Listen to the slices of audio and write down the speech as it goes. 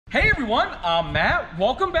Hey everyone, I'm Matt.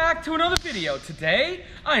 Welcome back to another video. Today,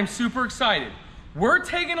 I am super excited. We're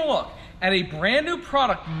taking a look at a brand new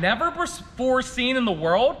product never before seen in the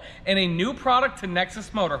world and a new product to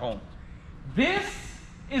NeXuS Motorhome. This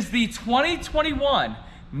is the 2021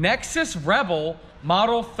 NeXuS Rebel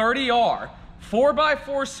Model 30R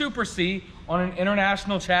 4x4 Super C on an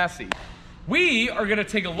international chassis. We are gonna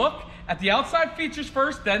take a look at the outside features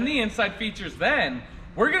first, then the inside features, then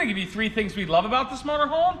we're gonna give you 3 things we love about this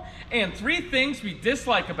motorhome and 3 things we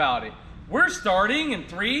dislike about it. We're starting in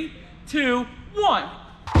 3, 2, 1.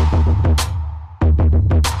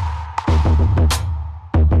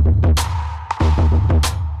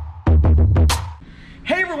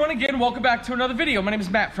 Hey everyone, again, welcome back to another video. My name is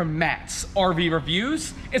Matt from Matt's RV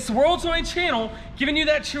Reviews. It's the world's only channel giving you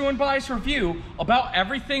that true and biased review about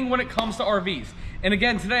everything when it comes to RVs. And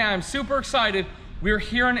again, today I'm super excited. We're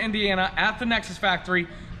here in Indiana at the NeXuS factory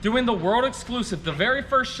doing the world exclusive, the very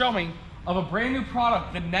first showing of a brand new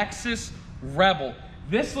product, the NeXuS Rebel.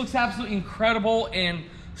 This looks absolutely incredible and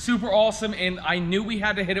super awesome, and I knew we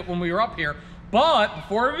had to hit it when we were up here. But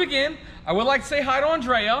before we begin, I would like to say hi to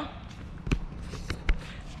Andrea.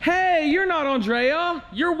 Hey, you're not Andrea,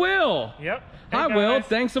 you're Will. Yep. Hey, hi, guys. Will,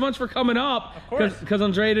 thanks so much for coming up. Of course. Because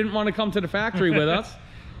Andrea didn't want to come to the factory with us.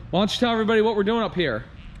 Why don't you tell everybody what we're doing up here?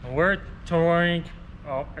 We're touring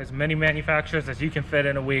as many manufacturers as you can fit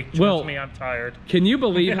in a week. Trust me, I'm tired. Can you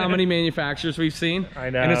believe how many manufacturers we've seen? I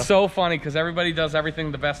know. And it's so funny because everybody does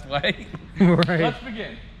everything the best way. Right. Let's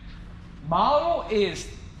begin. Model is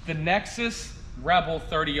the NeXuS Rebel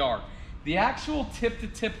 30R. The actual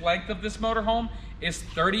tip-to-tip length of this motorhome is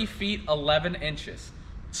 30 feet 11 inches.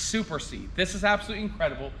 Super C. This is absolutely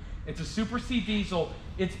incredible. It's a Super C diesel.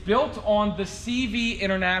 It's built on the CV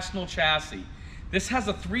International chassis. This has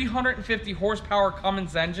a 350 horsepower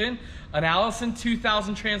Cummins engine, an Allison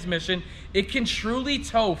 2000 transmission. It can truly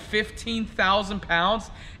tow 15,000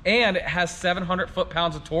 pounds, and it has 700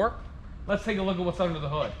 foot-pounds of torque. Let's take a look at what's under the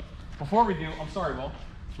hood. Before we do, I'm sorry, Will.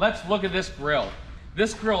 Let's look at this grille.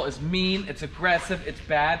 This grille is mean, it's aggressive, it's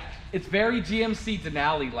bad. It's very GMC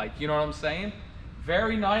Denali-like, you know what I'm saying?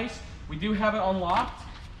 Very nice. We do have it unlocked.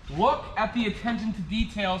 Look at the attention to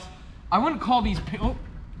details. I wouldn't call these pinstripes.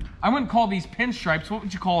 What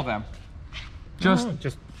would you call them? Just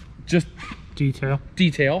detail.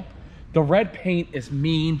 Detail. The red paint is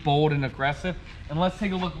mean, bold, and aggressive. And let's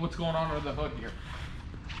take a look at what's going on under the hood here.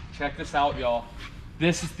 Check this out, y'all.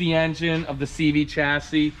 This is the engine of the CV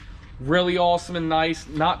chassis. Really awesome and nice.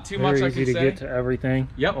 Not too much I can say. Very easy to get to everything.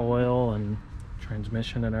 Yep. Oil and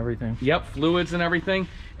transmission and everything. Yep, fluids and everything.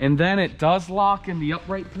 And then it does lock in the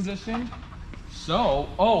upright position. So,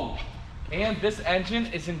 and this engine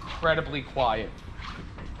is incredibly quiet.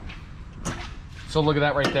 So look at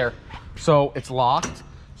that right there. So it's locked.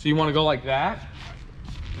 So you want to go like that,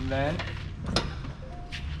 and then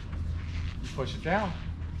you push it down.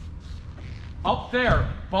 Up there,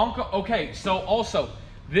 bunker. Okay, so also,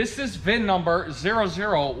 this is VIN number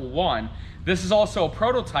 001. This is also a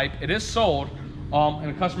prototype. It is sold, and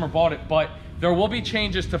a customer bought it, but there will be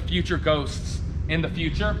changes to future Ghosts in the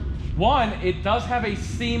future. One, it does have a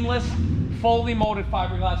seamless, fully molded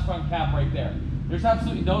fiberglass front cap right there. There's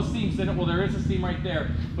absolutely no seams in it. Well, there is a seam right there,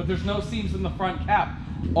 but there's no seams in the front cap.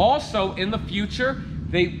 Also, in the future,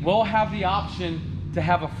 they will have the option to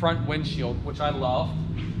have a front windshield, which I love.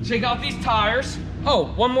 Check out these tires. Oh,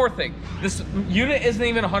 one more thing. This unit isn't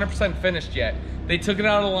even 100% finished yet. They took it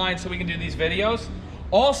out of the line so we can do these videos.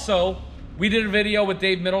 Also, we did a video with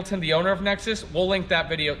Dave Middleton, the owner of NeXuS. We'll link that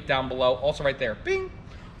video down below. Also right there. Bing.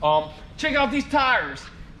 Check out these tires.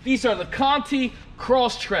 These are the Conti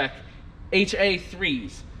Crosstrek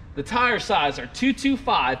HA3s. The tire size are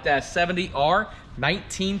 225-70R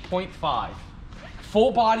 19.5.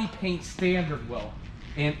 Full body paint standard, Will.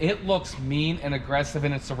 And it looks mean and aggressive,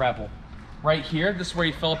 and it's a Rebel. Right here, this is where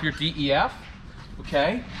you fill up your DEF.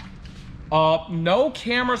 Okay. No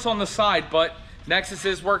cameras on the side, but NeXuS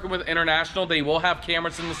is working with International. They will have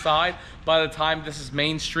cameras in the side by the time this is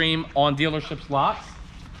mainstream on dealerships lots.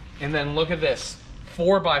 And then look at this,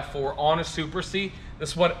 4x4 on a Super C.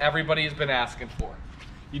 This is what everybody has been asking for.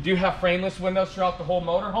 You do have frameless windows throughout the whole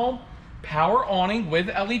motorhome, power awning with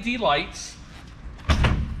LED lights,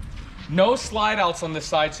 no slide outs on this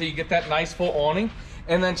side, so you get that nice full awning.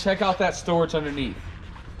 And then check out that storage underneath.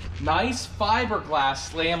 Nice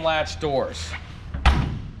fiberglass slam latch doors.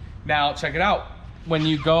 Now check it out. When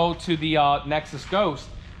you go to the NeXuS Ghost,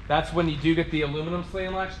 that's when you do get the aluminum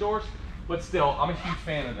slam latch doors. But still, I'm a huge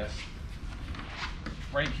fan of this.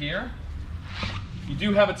 Right here, you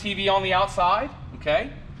do have a TV on the outside,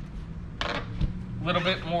 okay? A little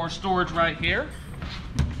bit more storage right here.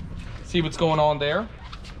 See what's going on there.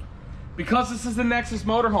 because this is the NeXuS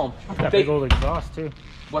motorhome. That big old exhaust too.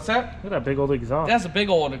 What's that? Look at that big old exhaust. That's a big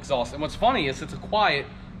old exhaust. And what's funny is it's a quiet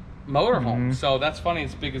motorhome. So that's funny,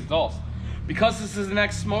 it's big exhaust. Because this is the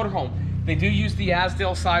NeXuS motorhome, they do use the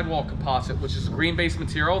Asdale sidewall composite, which is a green-based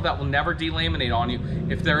material that will never delaminate on you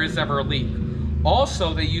if there is ever a leak.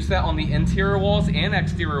 Also, they use that on the interior walls and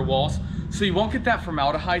exterior walls, so you won't get that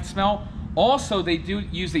formaldehyde smell. Also, they do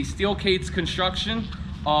use a steel cage construction,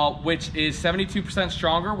 which is 72%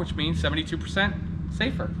 stronger, which means 72%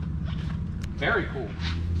 safer. Very cool.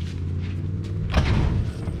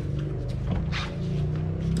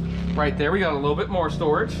 Right there, we got a little bit more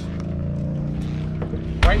storage.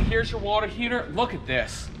 Right here's your water heater. Look at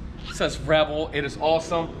this. It says Rebel. It is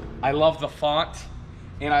awesome. I love the font,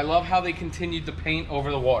 and I love how they continued to paint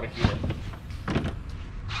over the water heater.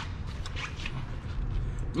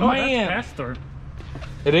 Oh, man, that's pass-through.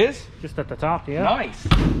 It is? Just at the top, yeah. Nice.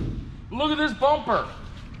 Look at this bumper.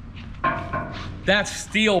 That's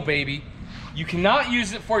steel, baby. You cannot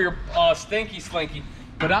use it for your stinky slinky,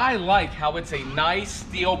 but I like how it's a nice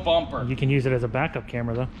steel bumper. You can use it as a backup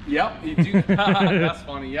camera, though. Yep, you do. That's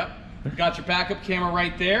funny, yep. Got your backup camera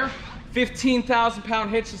right there. 15,000 pound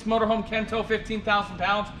hitch. This motorhome can tow 15,000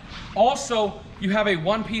 pounds. Also, you have a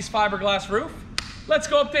one-piece fiberglass roof. Let's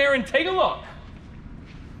go up there and take a look.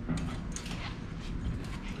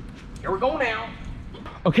 Here we go now.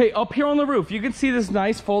 Okay, up here on the roof, you can see this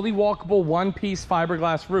nice fully walkable one-piece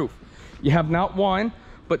fiberglass roof. You have not one,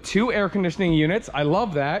 but two air conditioning units. I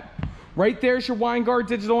love that. Right there's your Winegard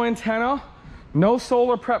digital antenna. No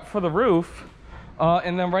solar prep for the roof.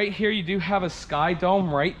 And then right here, you do have a sky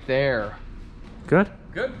dome right there. Good.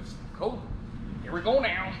 Good, cool. Here we go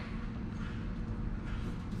now.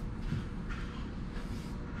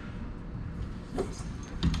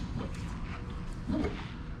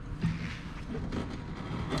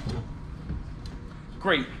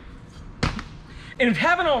 Great. And if you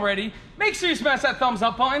haven't already, make sure you smash that thumbs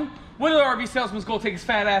up button. What other RV salesman's gonna take his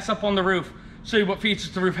fat ass up on the roof, show you what features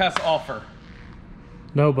the roof has to offer?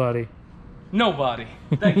 Nobody. Nobody.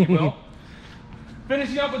 Thank you, Will.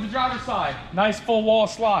 Finishing up with the driver's side. Nice full wall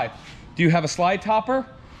slide. Do you have a slide topper?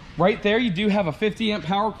 Right there, you do have a 50 amp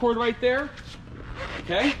power cord right there.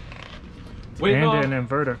 Okay. With, and an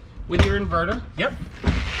inverter. With your inverter. Yep.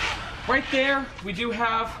 Right there, we do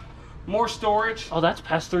have more storage. Oh, that's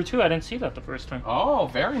passed through too. I didn't see that the first time. Oh,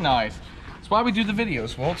 very nice. That's why we do the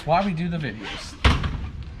videos. Well, it's why we do the videos.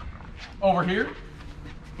 Over here,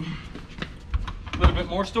 a little bit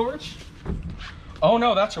more storage. Oh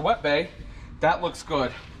no, that's your wet bay. That looks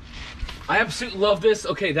good. I absolutely love this.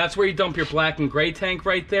 Okay, that's where you dump your black and gray tank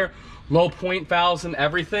right there. Low point valves and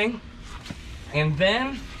everything. And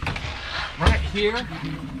then right here,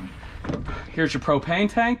 here's your propane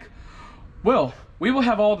tank. Will, we will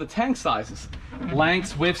have all the tank sizes,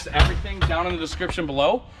 lengths, widths, everything down in the description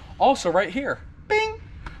below. Also right here, bing,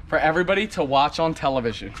 for everybody to watch on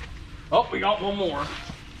television. Oh, we got one more.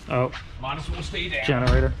 Oh. Might as well stay down.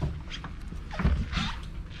 Generator.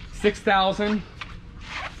 6,000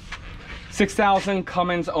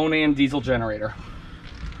 Cummins Onan diesel generator.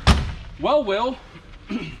 Well, Will,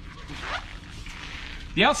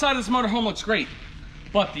 the outside of this motorhome looks great,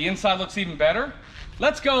 but the inside looks even better.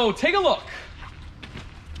 Let's go take a look.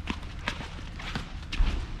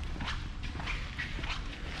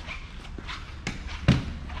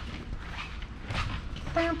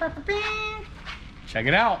 Check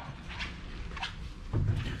it out.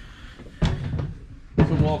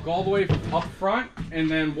 So walk all the way up front and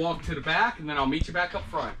then walk to the back, and then I'll meet you back up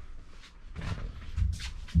front.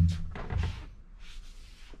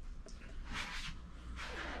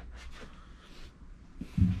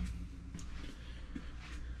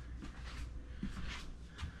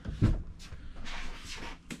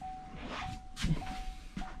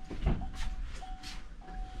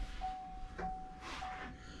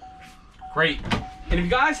 Great. And if you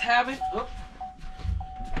guys haven't,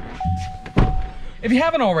 if you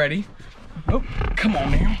haven't already, oh, come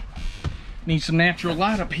on now. Need some natural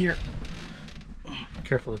light up here.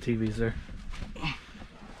 Careful, the TV's there.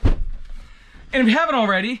 And if you haven't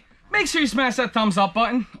already, make sure you smash that thumbs up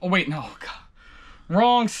button. Oh wait, no, God.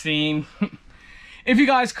 Wrong scene. If you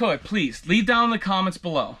guys could, please leave down in the comments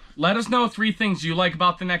below. Let us know 3 things you like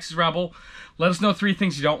about the NeXuS Rebel. Let us know 3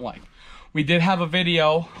 things you don't like. We did have a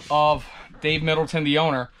video of Dave Middleton, the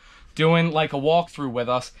owner, doing like a walkthrough with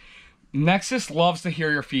us. NeXuS loves to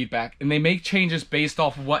hear your feedback, and they make changes based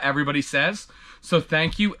off of what everybody says. So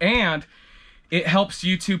thank you, and it helps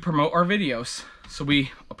you to promote our videos. So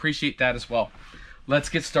we appreciate that as well. Let's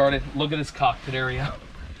get started. Look at this cockpit area.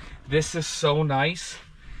 This is so nice.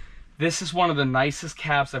 This is one of the nicest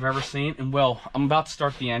cabs I've ever seen. And well, I'm about to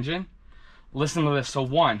start the engine. listen to this. So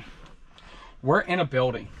one, we're in a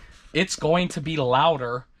building. It's going to be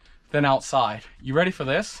louder than outside. You ready for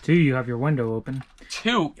this? 2, you have your window open.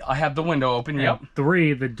 2, I have the window open, And yep.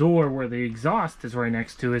 3, the door where the exhaust is right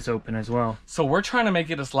next to is open as well. So we're trying to make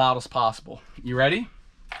it as loud as possible. You ready?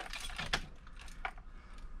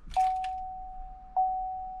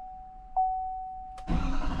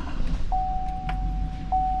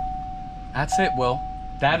 That's it, Will.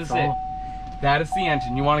 That's it. That is the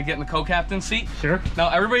engine. You want to get in the co-captain seat? Sure. Now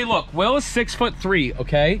everybody look, Will is 6'3",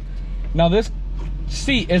 okay? Now this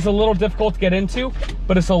seat is a little difficult to get into,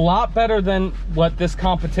 but it's a lot better than what this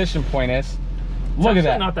competition point is. Look at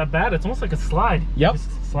that. Not that bad. It's almost like a slide. Yep.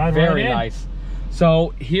 Just slide Very right in. nice.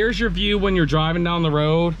 So here's your view when you're driving down the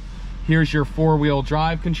road. Here's your 4-wheel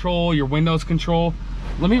drive control, your windows control.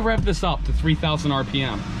 Let me rev this up to 3,000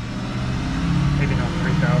 RPM. Maybe not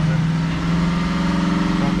 3,000.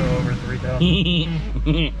 Don't go over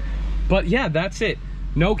 3,000. But yeah, that's it.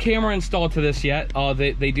 No camera installed to this yet.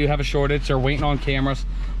 They do have a shortage. They're waiting on cameras.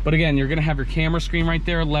 But again, you're gonna have your camera screen right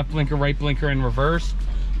there, left blinker, right blinker in reverse.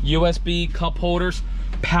 USB cup holders,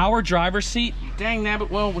 power driver's seat. Dang nabbit,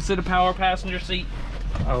 well, was it a power passenger seat?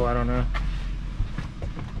 Oh, I don't know.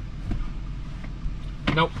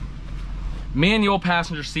 Nope. Manual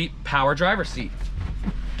passenger seat, power driver's seat.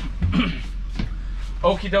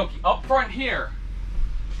 Okie dokie. Up front here,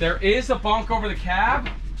 there is a bunk over the cab.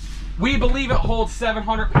 We believe it holds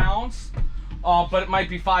 700 pounds, but it might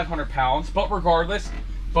be 500 pounds. But regardless,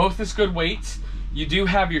 both is good weights. You do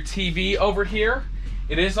have your TV over here.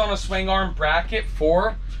 It is on a swing arm bracket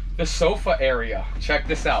for the sofa area. Check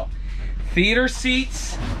this out. Theater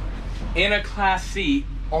seats in a Class C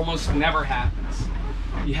almost never happens.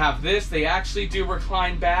 You have this, they actually do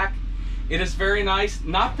recline back. It is very nice.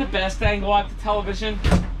 Not the best angle at the television,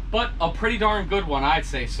 but a pretty darn good one, I'd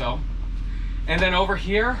say so. And then over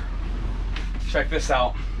here, check this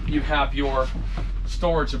out. You have your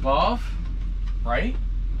storage above, right?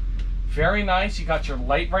 Very nice. You got your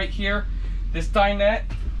light right here. This dinette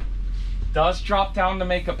does drop down to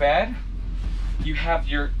make a bed. You have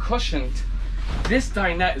your cushioned. This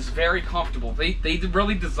dinette is very comfortable. They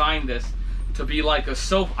really designed this to be like a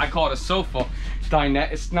sofa. I call it a sofa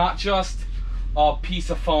dinette. It's not just a piece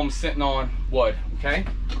of foam sitting on wood, okay?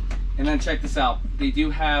 And then check this out. They do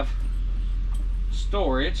have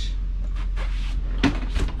storage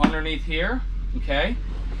underneath here, okay?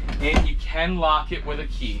 And you can lock it with a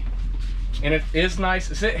key. And it is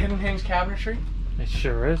nice. Is it hidden hinge cabinetry? It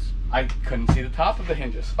sure is. I couldn't see the top of the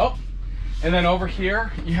hinges. Oh, and then over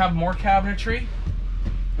here you have more cabinetry,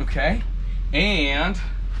 okay? And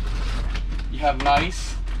you have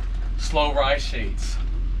nice slow rise shades.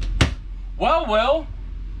 Well, Will,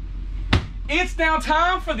 it's now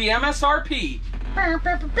time for the MSRP.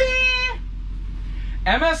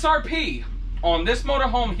 MSRP on this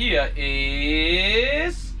motorhome here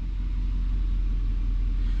is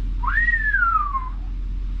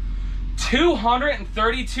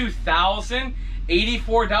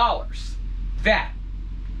 $232,084. That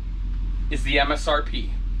is the MSRP.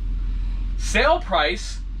 Sale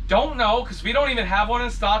price, don't know, because we don't even have one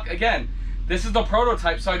in stock. Again, this is the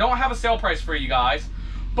prototype, so I don't have a sale price for you guys.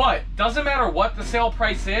 But doesn't matter what the sale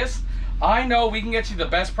price is, I know we can get you the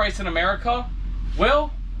best price in America.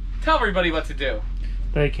 Will, tell everybody what to do.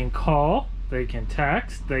 They can call, they can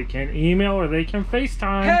text, they can email, or they can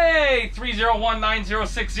FaceTime. Hey,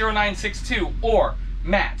 301-906-0962 or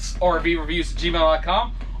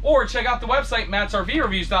mattsrvreviews@gmail.com, or check out the website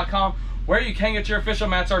mattsrvreviews.com, where you can get your official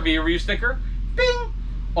Matt's RV review sticker. Bing!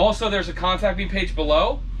 Also, there's a contact me page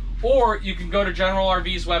below, or you can go to General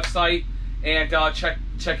RV's website and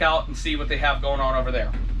check out and see what they have going on over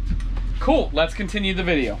there. Cool, let's continue the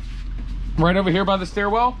video. Right over here by the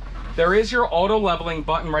stairwell, there is your auto leveling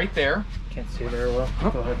button right there. Can't see very well.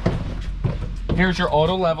 Go ahead. Here's your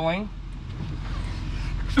auto leveling.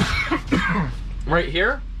 Right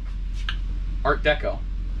here, Art Deco.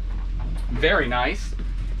 Very nice.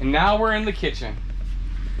 And now we're in the kitchen.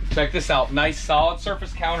 Check this out. Nice solid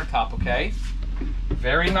surface countertop, okay?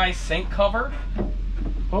 Very nice sink cover.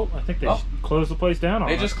 Oh, I think they closed the place down on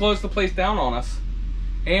us. They just closed the place down on us.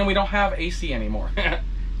 And we don't have AC anymore.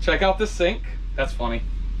 Check out this sink. That's funny.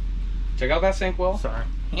 Check out that sink, Will. Sorry.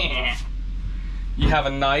 You have a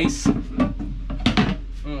nice...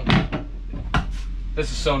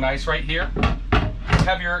 This is so nice right here. You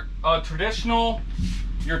have your traditional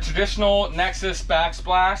NeXuS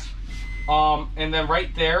backsplash. And then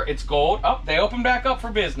right there, it's gold. Oh, they opened back up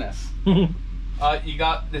for business.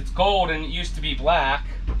 It's gold and it used to be black.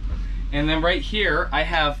 And then right here,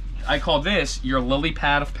 I call this your lily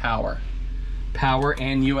pad of power. Power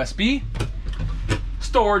and USB.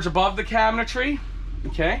 storage above the cabinetry.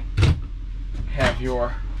 Okay. Have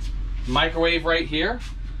your microwave right here.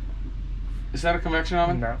 Is that a convection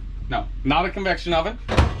oven? No. No, not a convection oven.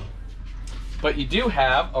 But you do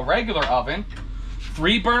have a regular oven,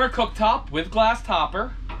 3-burner cooktop with glass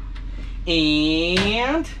topper,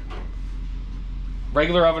 and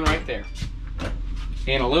regular oven right there.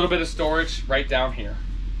 And a little bit of storage right down here.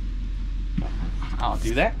 I'll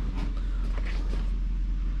do that.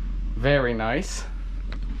 Very nice.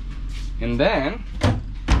 And then,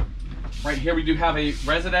 right here we do have a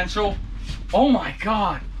residential. Oh my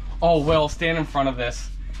God. Oh, Will, stand in front of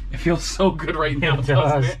this. It feels so good right now,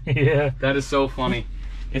 doesn't it? Yeah. That is so funny.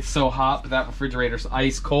 It's so hot, but that refrigerator's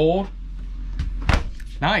ice cold.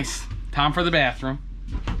 Nice. Time for the bathroom.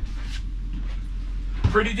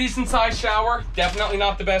 Pretty decent sized shower. Definitely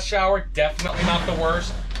not the best shower. Definitely not the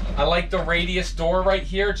worst. I like the radius door right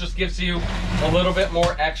here. It just gives you a little bit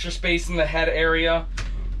more extra space in the head area.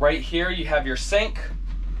 Right here you have your sink,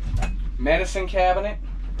 medicine cabinet,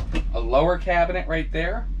 a lower cabinet right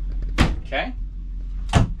there. Okay.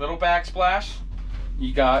 Little backsplash.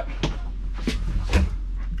 You got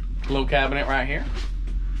a little cabinet right here.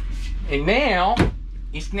 And now,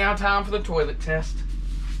 it's now time for the toilet test.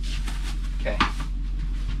 Okay.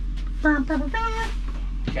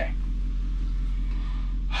 Okay.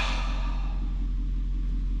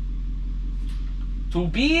 To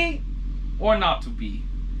be or not to be?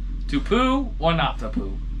 To poo or not to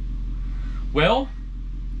poo? Well,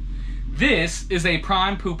 this is a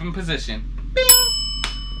prime pooping position. Bing!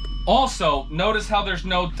 Also, notice how there's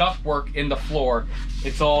no ductwork in the floor.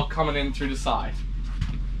 It's all coming in through the side.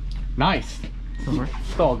 Nice.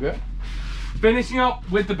 It's all good. Finishing up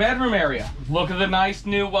with the bedroom area. Look at the nice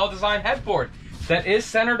new well-designed headboard that is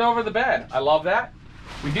centered over the bed. I love that.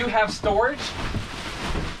 We do have storage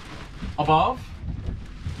above.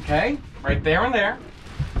 Okay, right there and there.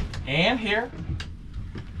 And here.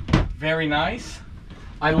 Very nice.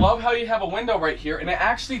 I love how you have a window right here, and it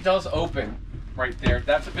actually does open right there.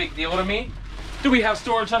 That's a big deal to me. Do we have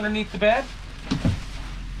storage underneath the bed?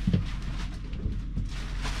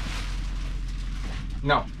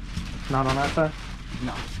 No. Not on that side?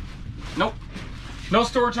 No. Nope. No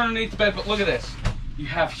storage underneath the bed, but look at this. You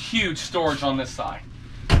have huge storage on this side.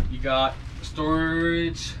 You got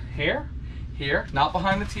storage here, here, not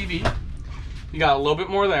behind the TV. You got a little bit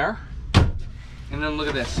more there. And then look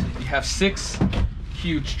at this. You have 6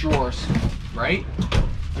 huge drawers, right?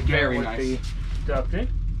 Again, very with nice. The ducted.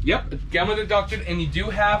 Yep, again with the ducted, and you do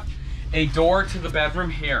have a door to the bedroom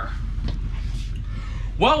here.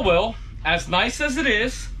 Well, Will, as nice as it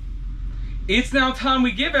is, it's now time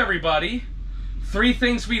we give everybody 3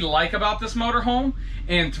 things we like about this motorhome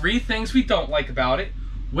and 3 things we don't like about it.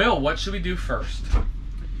 Will, what should we do first?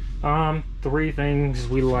 3 things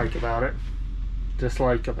we like about it.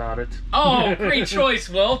 Dislike about it. Oh, great choice,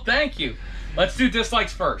 Will. Thank you. Let's do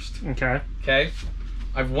dislikes first. Okay. Okay.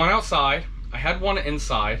 I've one outside. I had one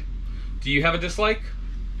inside. Do you have a dislike?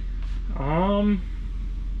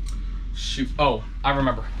 Shoot. Oh, I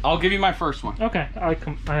remember. I'll give you my first one. Okay. I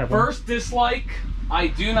have First dislike, I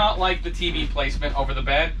do not like the TV placement over the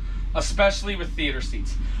bed, especially with theater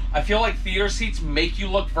seats. I feel like theater seats make you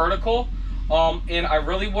look vertical, and I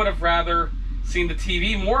really would have rather seen the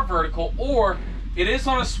TV more vertical, or it is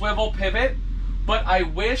on a swivel pivot, but I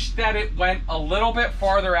wish that it went a little bit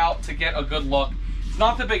farther out to get a good look. It's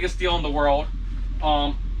not the biggest deal in the world,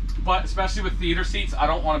 but especially with theater seats, I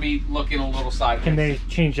don't want to be looking a little sideways. Can they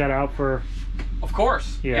change that out for? Of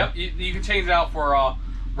course. Yeah. Yep. You can change it out for a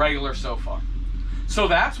regular sofa. So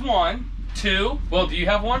that's 1. 2. Well, do you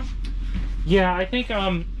have one? Yeah, I think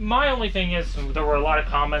my only thing is there were a lot of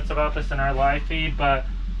comments about this in our live feed, but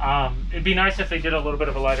it'd be nice if they did a little bit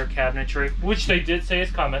of a lighter cabinetry, which they did say is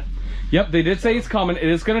coming. Yep, they did say it's coming. It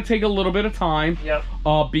is going to take a little bit of time. Yep.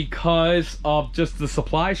 Because of just the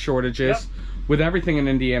supply shortages with everything in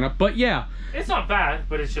Indiana. But yeah. It's not bad,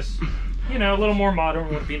 but it's just, you know, a little more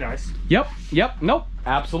modern would be nice. Yep, nope,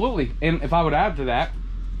 absolutely. And if I would add to that,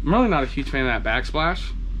 I'm really not a huge fan of that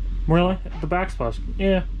backsplash. Really? The backsplash?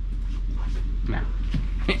 Yeah. No.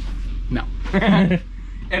 No.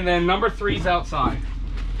 And then number 3's outside.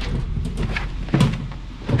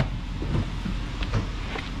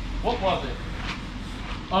 What was it?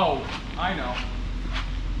 Oh, I know.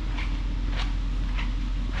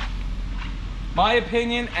 My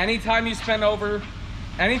opinion, anytime you spend over,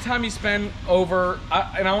 and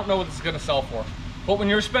I don't know what this is gonna sell for, but when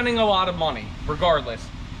you're spending a lot of money, regardless,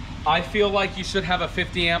 I feel like you should have a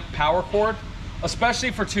 50 amp power cord,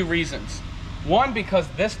 especially for 2 reasons. One, because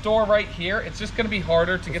this door right here, it's just gonna be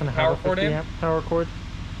harder to get the power cord in. 50 amp power cord?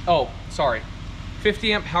 Oh, sorry.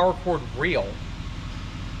 50 amp power cord reel.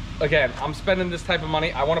 again, I'm spending this type of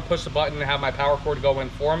money. I want to push the button and have my power cord go in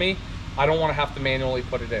for me. I don't want to have to manually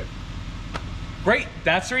put it in. Great,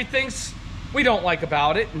 that's 3 things we don't like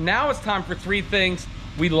about it. Now it's time for 3 things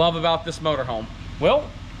we love about this motorhome. Well,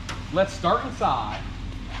 let's start inside.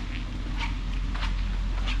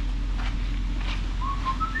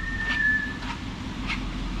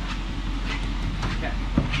 Okay.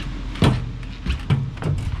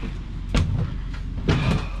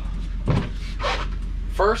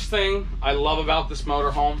 First thing I love about this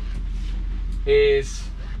motorhome is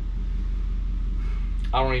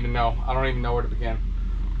I don't even know where to begin.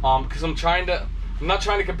 Because I'm not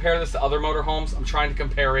trying to compare this to other motorhomes. I'm trying to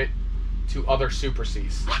compare it to other Super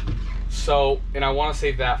Cs. So, and I want to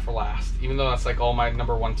save that for last, even though that's like all my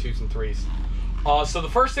number 1, 2s, and 3s. So the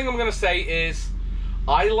first thing I'm gonna say is,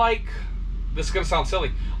 I like, this is gonna sound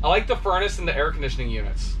silly, I like the furnace and the air conditioning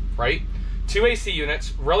units, right? 2 AC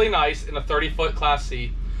units, really nice in a 30-foot Class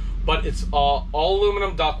C, but it's all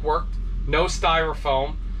aluminum ductwork, no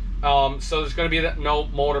styrofoam. So there's going to be no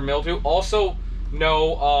mold or mildew. Also,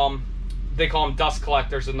 no, they call them dust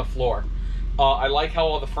collectors in the floor. I like how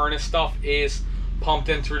all the furnace stuff is pumped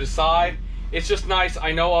in through the side. It's just nice.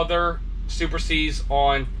 I know other Super Cs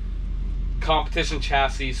on competition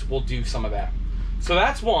chassis will do some of that. So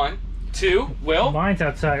that's 1. 2, Will? Mine's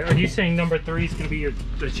outside. Are you saying number 3 is going to be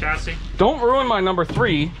the chassis? Don't ruin my number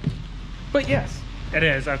 3, but yes. It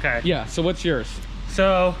is, okay. Yeah, so what's yours?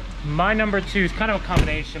 So my number 2 is kind of a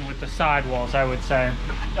combination with the sidewalls, I would say.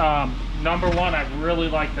 Number 1, I really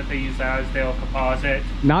like that they use the Asdale composite.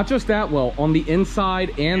 Not just that, Will, on the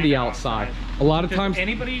inside and the outside. A lot of times.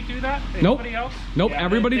 Anybody do that? Nope. Anybody else? Nope. Yeah,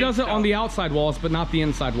 everybody does it on the outside walls, but not the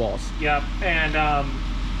inside walls. Yep. And I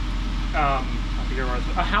forget where I was.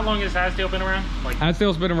 How long has Asdale been around? Like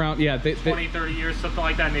Asdale's been around, yeah. 20, 30 years, something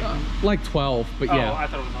like that. Like 12, but yeah. Oh, I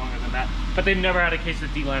thought it was longer than that. But they've never had a case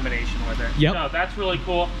of delamination with it. Yep. So that's really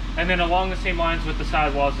cool. And then along the same lines with the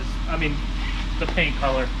sidewalls is, I mean, the paint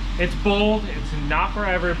color. It's bold. It's not for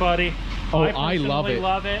everybody. Oh, I love it.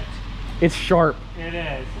 Love it. It's sharp. It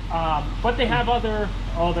is. But they have other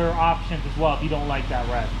options as well if you don't like that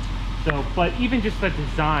red. So, but even just the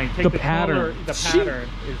design, take the pattern. Color, the pattern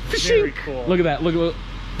is very cool. Look at that. Look at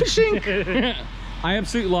that. I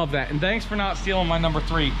absolutely love that. And thanks for not stealing my number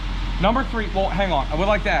 3. Number 3, well, hang on. I would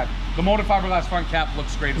like to add, the molded fiberglass front cap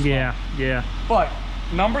looks great as well. Yeah. But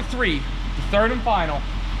number 3, the third and final,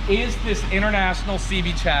 is this International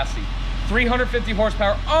CV chassis. 350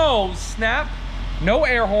 horsepower. Oh, snap. No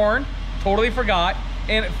air horn. Totally forgot.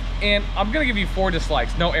 And I'm going to give you 4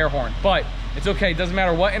 dislikes. No air horn. But it's okay. It doesn't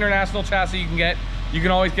matter what International chassis you can get. You can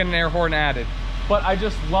always get an air horn added. But I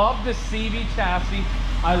just love this CV chassis.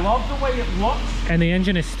 I love the way it looks. And the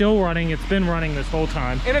engine is still running. It's been running this whole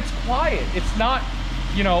time. And it's quiet. It's not,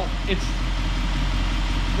 you know, it's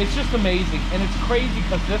just amazing. And it's crazy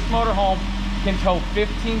because this motorhome can tow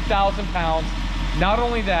 15,000 pounds. Not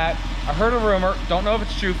only that, I heard a rumor, don't know if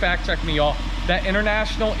it's true, fact check me y'all, that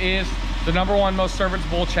International is the #1 most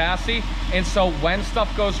serviceable chassis. And so when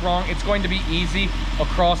stuff goes wrong, it's going to be easy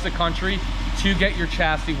across the country to get your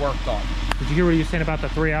chassis worked on. Did you hear what he was saying about the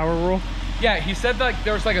 3-hour rule? Yeah, he said that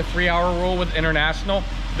there was like a 3-hour rule with International.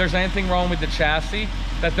 If there's anything wrong with the chassis,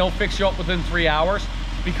 that they'll fix you up within 3 hours,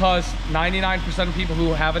 because 99% of people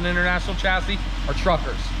who have an International chassis are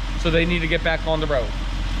truckers. So they need to get back on the road.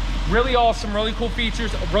 Really awesome, really cool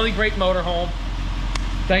features, a really great motorhome.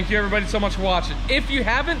 Thank you everybody so much for watching. If you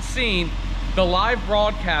haven't seen the live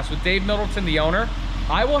broadcast with Dave Middleton, the owner,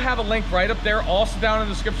 I will have a link right up there, also down in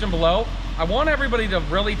the description below. I want everybody to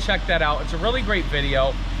really check that out. It's a really great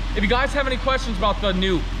video. If you guys have any questions about the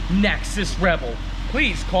new NeXuS Rebel,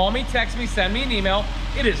 please call me, text me, send me an email.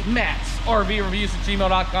 It is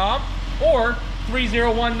mattsrvreviews@gmail.com or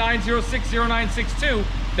 301-906-0962.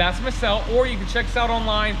 That's my cell. Or you can check us out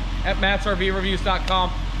online at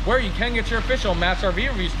mattsrvreviews.com, where you can get your official Matt's RV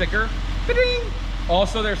Review sticker. Ba-ding!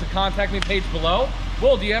 Also, there's a contact me page below.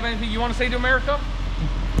 Will, do you have anything you want to say to America?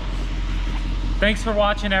 Thanks for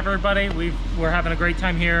watching, everybody. We're having a great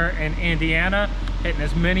time here in Indiana, hitting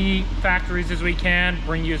as many factories as we can,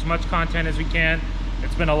 bring you as much content as we can.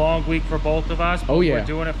 It's been a long week for both of us, but we're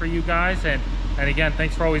doing it for you guys. And again,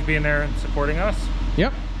 thanks for always being there and supporting us.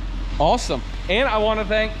 Yep. Awesome. And I want to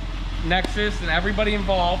thank NeXuS and everybody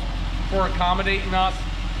involved for accommodating us.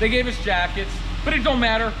 They gave us jackets, but it don't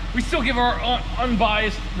matter. We still give our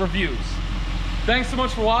unbiased reviews. Thanks so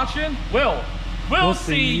much for watching. We'll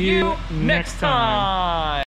see you next time.